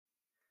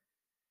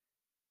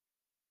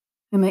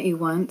I met you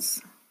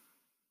once.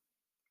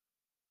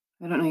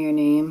 I don't know your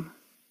name,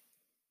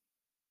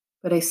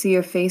 but I see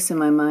your face in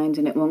my mind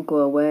and it won't go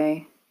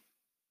away.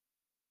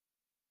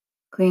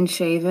 Clean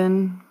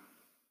shaven,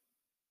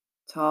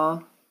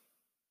 tall,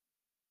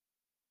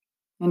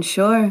 and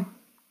sure,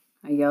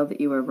 I yelled that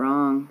you were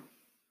wrong.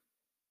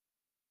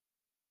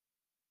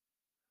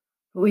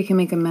 But we can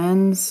make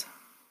amends.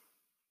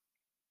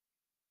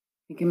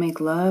 We can make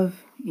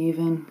love,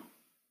 even.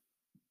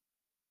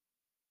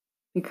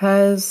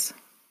 Because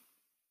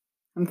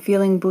I'm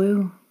feeling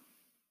blue.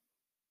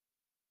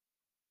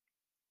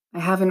 I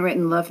haven't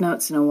written love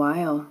notes in a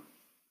while.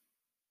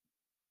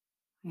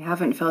 I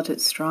haven't felt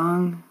it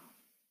strong,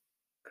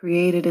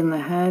 created in the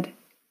head,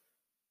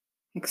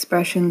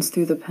 expressions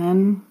through the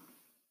pen.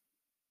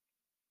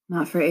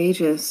 Not for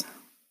ages.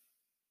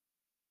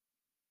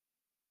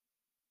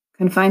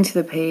 Confined to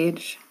the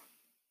page,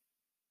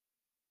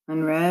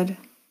 unread,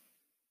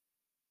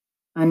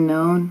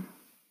 unknown,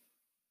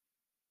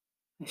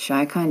 a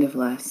shy kind of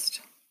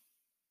lust.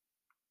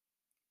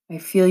 I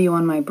feel you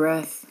on my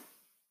breath.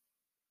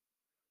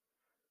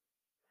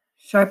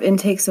 Sharp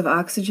intakes of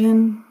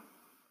oxygen,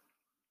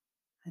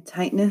 a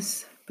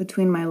tightness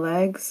between my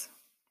legs,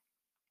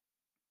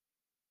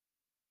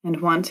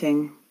 and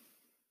wanting,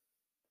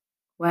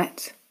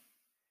 wet,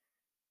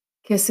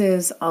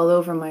 kisses all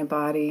over my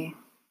body.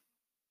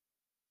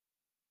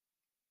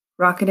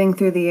 Rocketing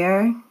through the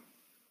air,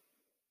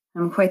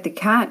 I'm quite the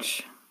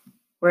catch,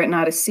 were it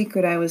not a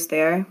secret I was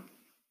there.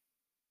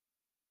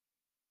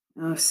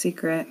 Oh,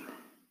 secret.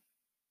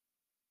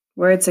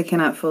 Words I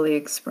cannot fully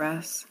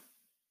express.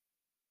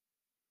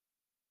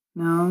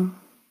 No,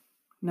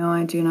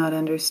 I do not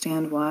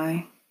understand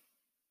why.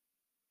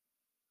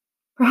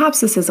 Perhaps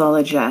this is all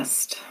a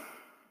jest.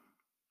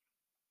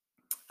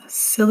 A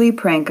silly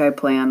prank I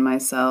play on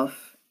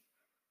myself.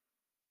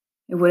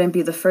 It wouldn't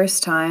be the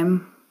first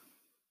time.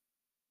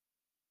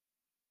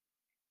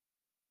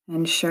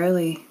 And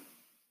surely,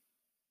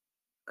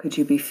 could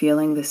you be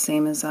feeling the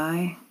same as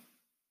I?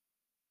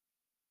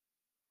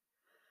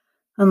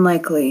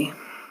 Unlikely.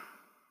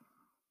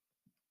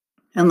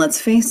 And let's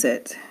face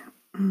it,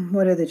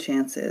 what are the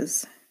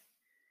chances?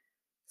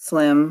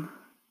 Slim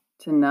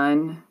to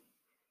none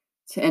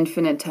to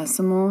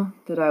infinitesimal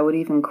that I would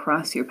even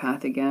cross your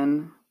path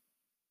again.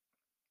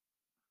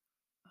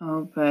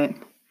 Oh, but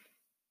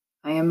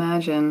I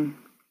imagine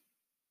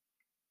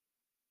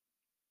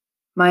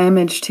my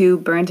image too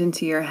burnt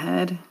into your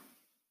head.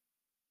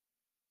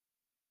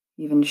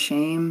 Even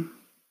shame,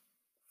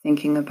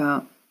 thinking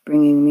about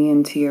bringing me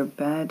into your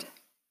bed.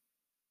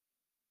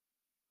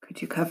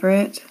 Could you cover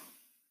it?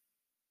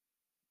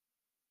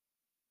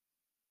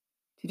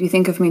 Did you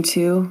think of me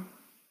too?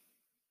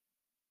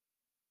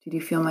 Did you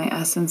feel my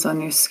essence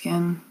on your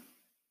skin?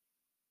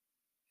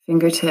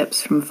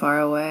 Fingertips from far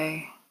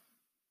away,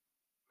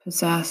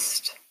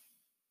 possessed,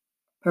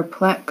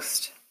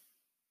 perplexed,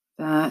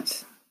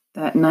 that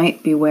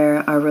night be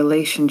where our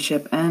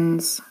relationship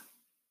ends.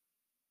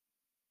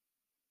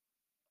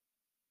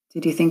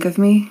 Did you think of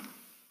me?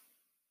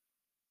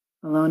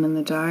 Alone in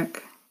the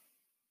dark,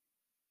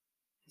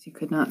 as you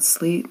could not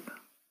sleep,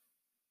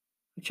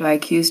 which I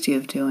accused you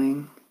of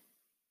doing.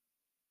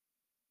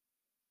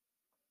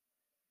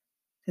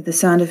 Did the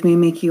sound of me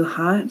make you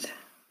hot?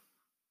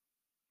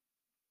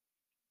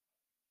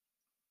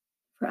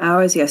 For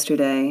hours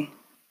yesterday,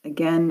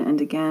 again and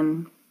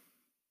again,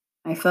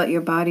 I felt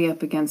your body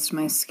up against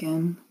my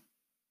skin,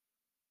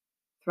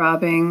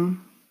 throbbing,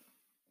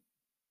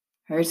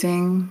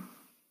 hurting,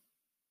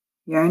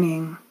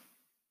 yearning.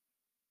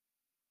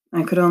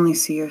 I could only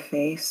see your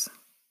face.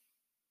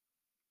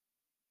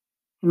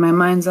 In my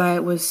mind's eye,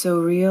 it was so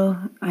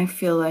real, I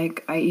feel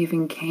like I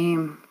even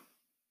came.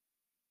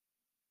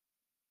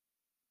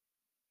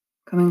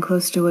 Coming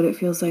close to what it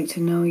feels like to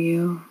know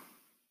you,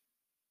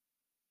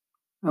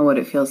 or what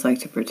it feels like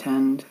to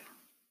pretend.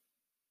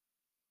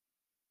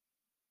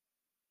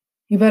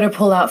 You better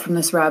pull out from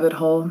this rabbit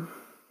hole.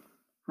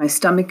 My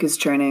stomach is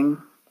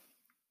churning,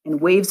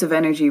 and waves of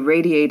energy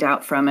radiate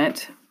out from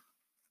it,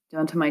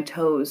 down to my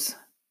toes.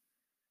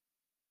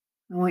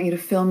 I want you to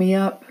fill me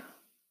up.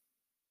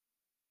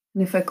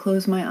 And if I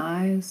close my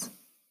eyes,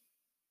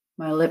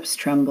 my lips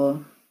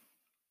tremble.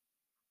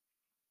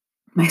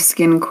 My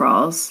skin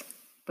crawls,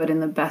 but in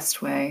the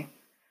best way.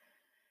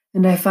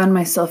 And I find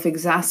myself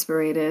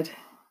exasperated.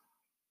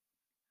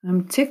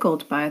 I'm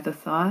tickled by the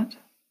thought.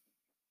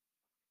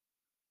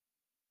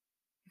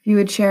 If you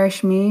would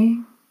cherish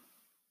me,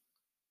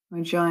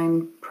 or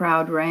join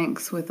proud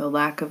ranks with a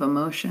lack of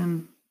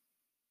emotion,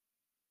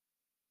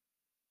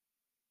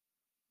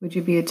 would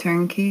you be a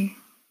turnkey?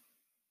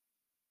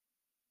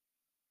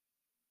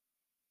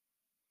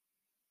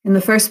 In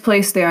the first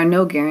place, there are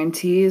no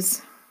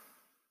guarantees.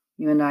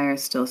 You and I are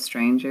still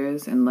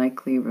strangers and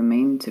likely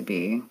remain to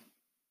be.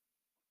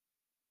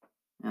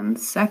 And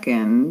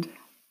second,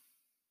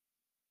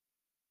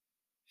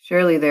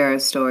 surely there are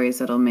stories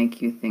that'll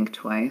make you think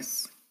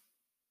twice.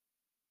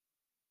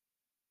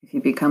 If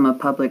you become a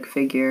public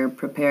figure,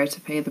 prepare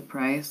to pay the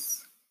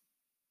price.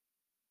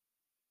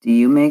 Do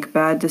you make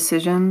bad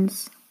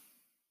decisions?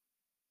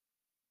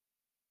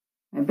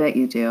 I bet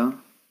you do.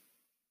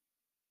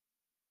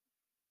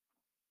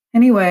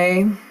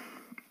 Anyway,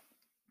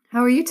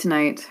 how are you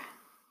tonight?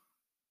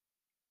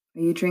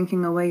 Are you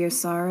drinking away your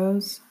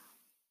sorrows?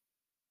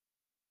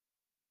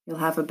 You'll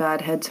have a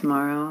bad head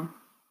tomorrow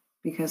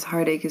because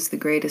heartache is the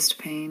greatest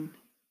pain.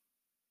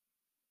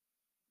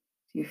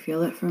 Do you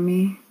feel it for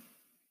me?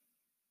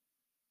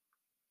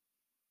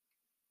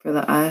 For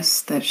the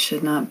us that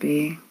should not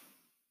be?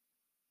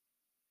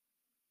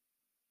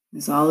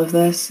 Is all of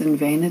this in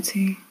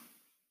vanity?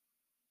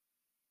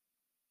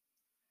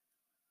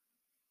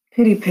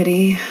 Pity,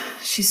 pity.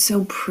 She's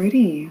so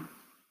pretty.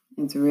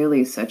 It's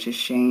really such a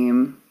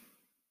shame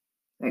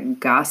that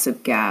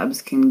gossip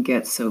gabs can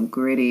get so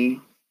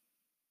gritty,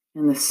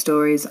 and the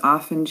stories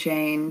often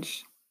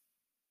change.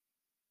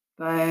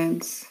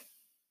 But,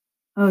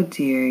 oh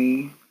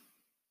dearie,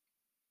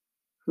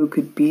 who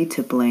could be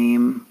to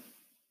blame?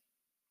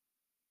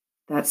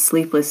 That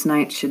sleepless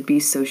night should be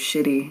so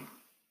shitty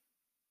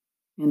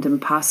and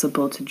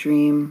impossible to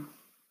dream.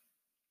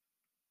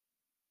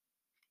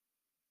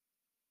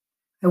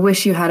 I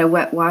wish you had a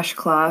wet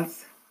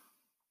washcloth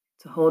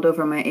to hold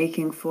over my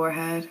aching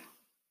forehead,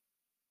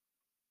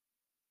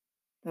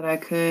 that I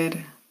could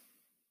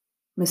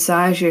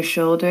massage your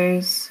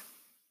shoulders,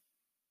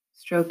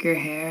 stroke your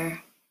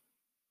hair,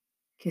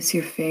 kiss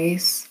your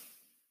face,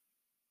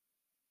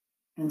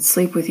 and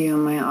sleep with you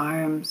in my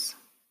arms.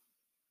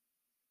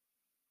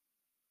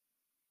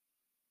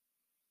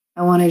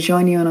 I want to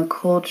join you in a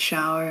cold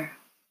shower,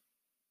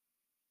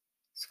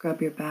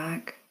 scrub your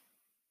back.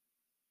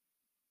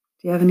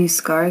 Do you have any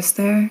scars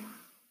there?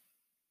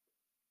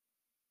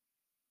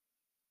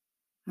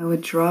 I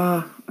would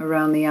draw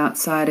around the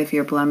outside of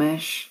your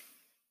blemish,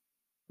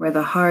 where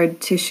the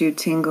hard tissue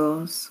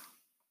tingles.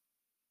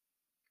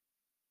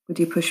 Would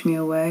you push me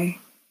away?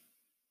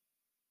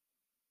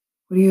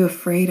 What are you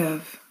afraid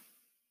of?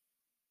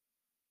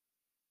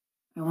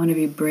 I want to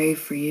be brave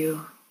for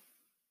you.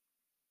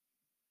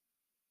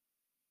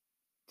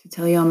 To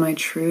tell you all my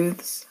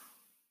truths.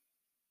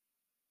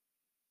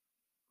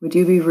 Would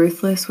you be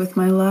ruthless with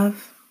my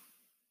love?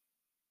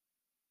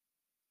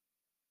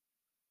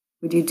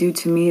 Would you do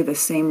to me the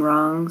same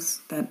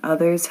wrongs that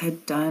others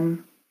had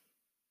done?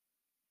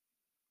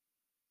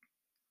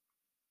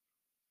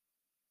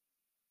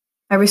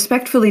 I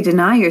respectfully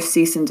deny your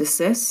cease and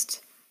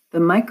desist.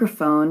 The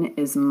microphone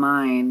is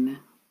mine.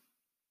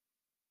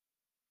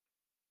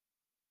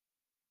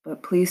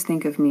 But please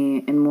think of me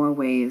in more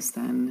ways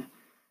than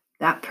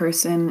that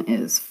person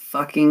is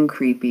fucking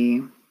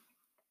creepy.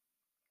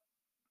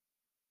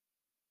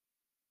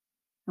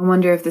 I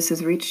wonder if this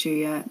has reached you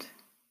yet.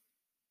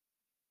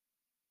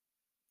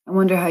 I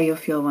wonder how you'll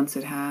feel once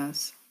it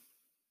has.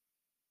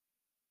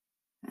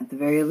 At the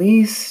very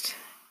least,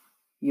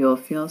 you'll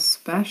feel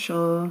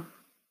special.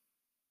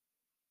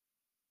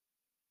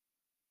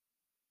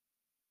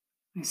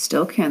 I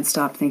still can't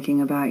stop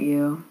thinking about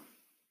you.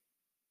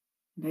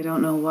 And I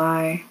don't know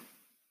why.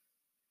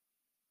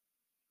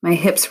 My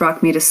hips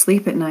rock me to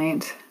sleep at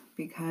night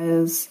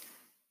because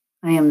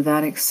I am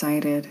that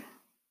excited.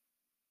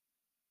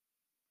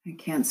 I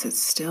can't sit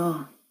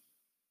still.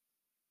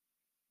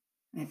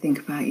 I think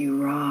about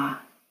you raw.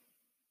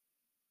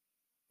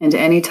 And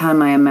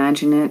anytime I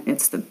imagine it,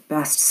 it's the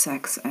best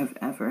sex I've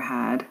ever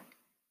had.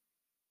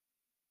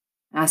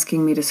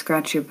 Asking me to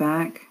scratch your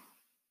back,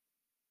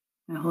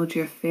 I hold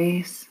your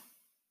face,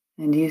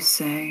 and you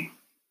say,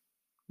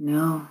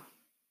 no.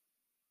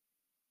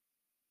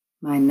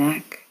 My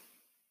neck.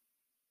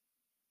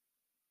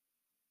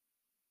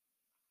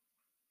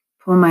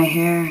 Pull my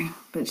hair,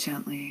 but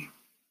gently.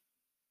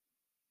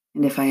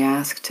 And if I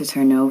ask to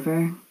turn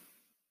over,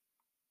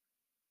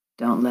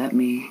 don't let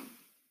me.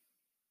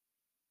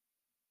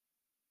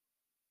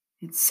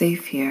 It's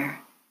safe here.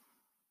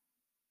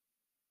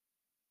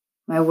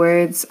 My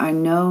words are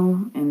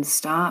no and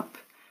stop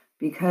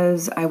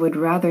because I would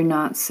rather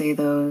not say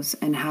those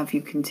and have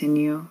you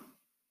continue.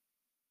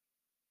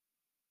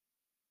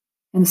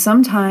 And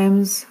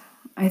sometimes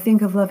I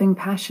think of loving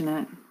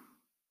passionate.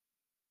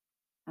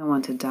 I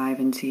want to dive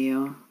into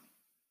you.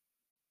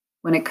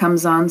 When it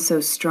comes on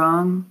so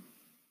strong,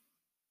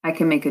 I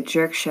can make a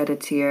jerk shed a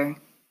tear.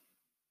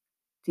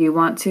 Do you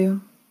want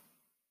to?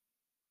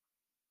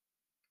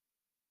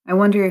 I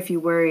wonder if you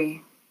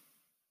worry,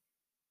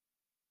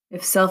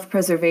 if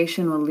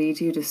self-preservation will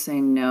lead you to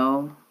say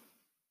no,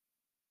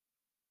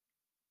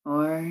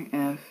 or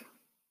if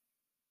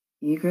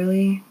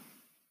eagerly,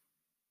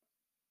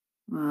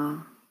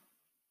 well,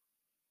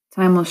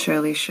 time will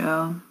surely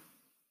show.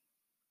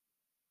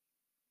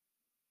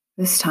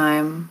 This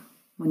time,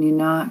 when you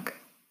knock,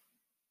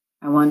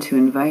 I want to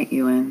invite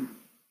you in.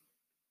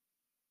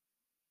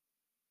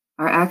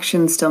 Our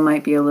action still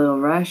might be a little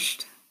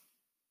rushed,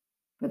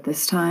 but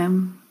this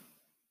time,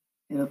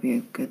 it'll be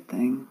a good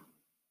thing.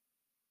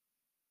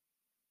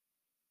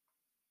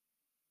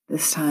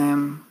 This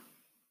time,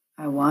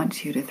 I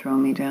want you to throw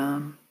me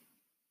down.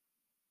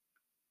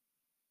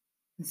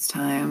 This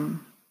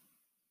time,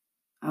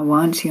 I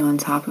want you on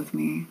top of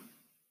me.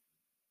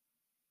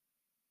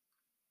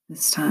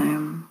 This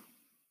time,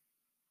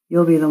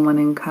 you'll be the one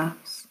in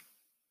cuffs.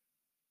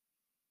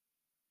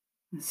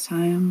 This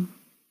time,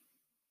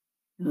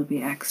 it'll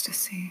be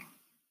ecstasy.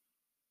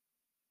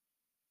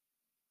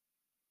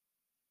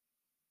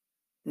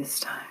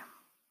 This time.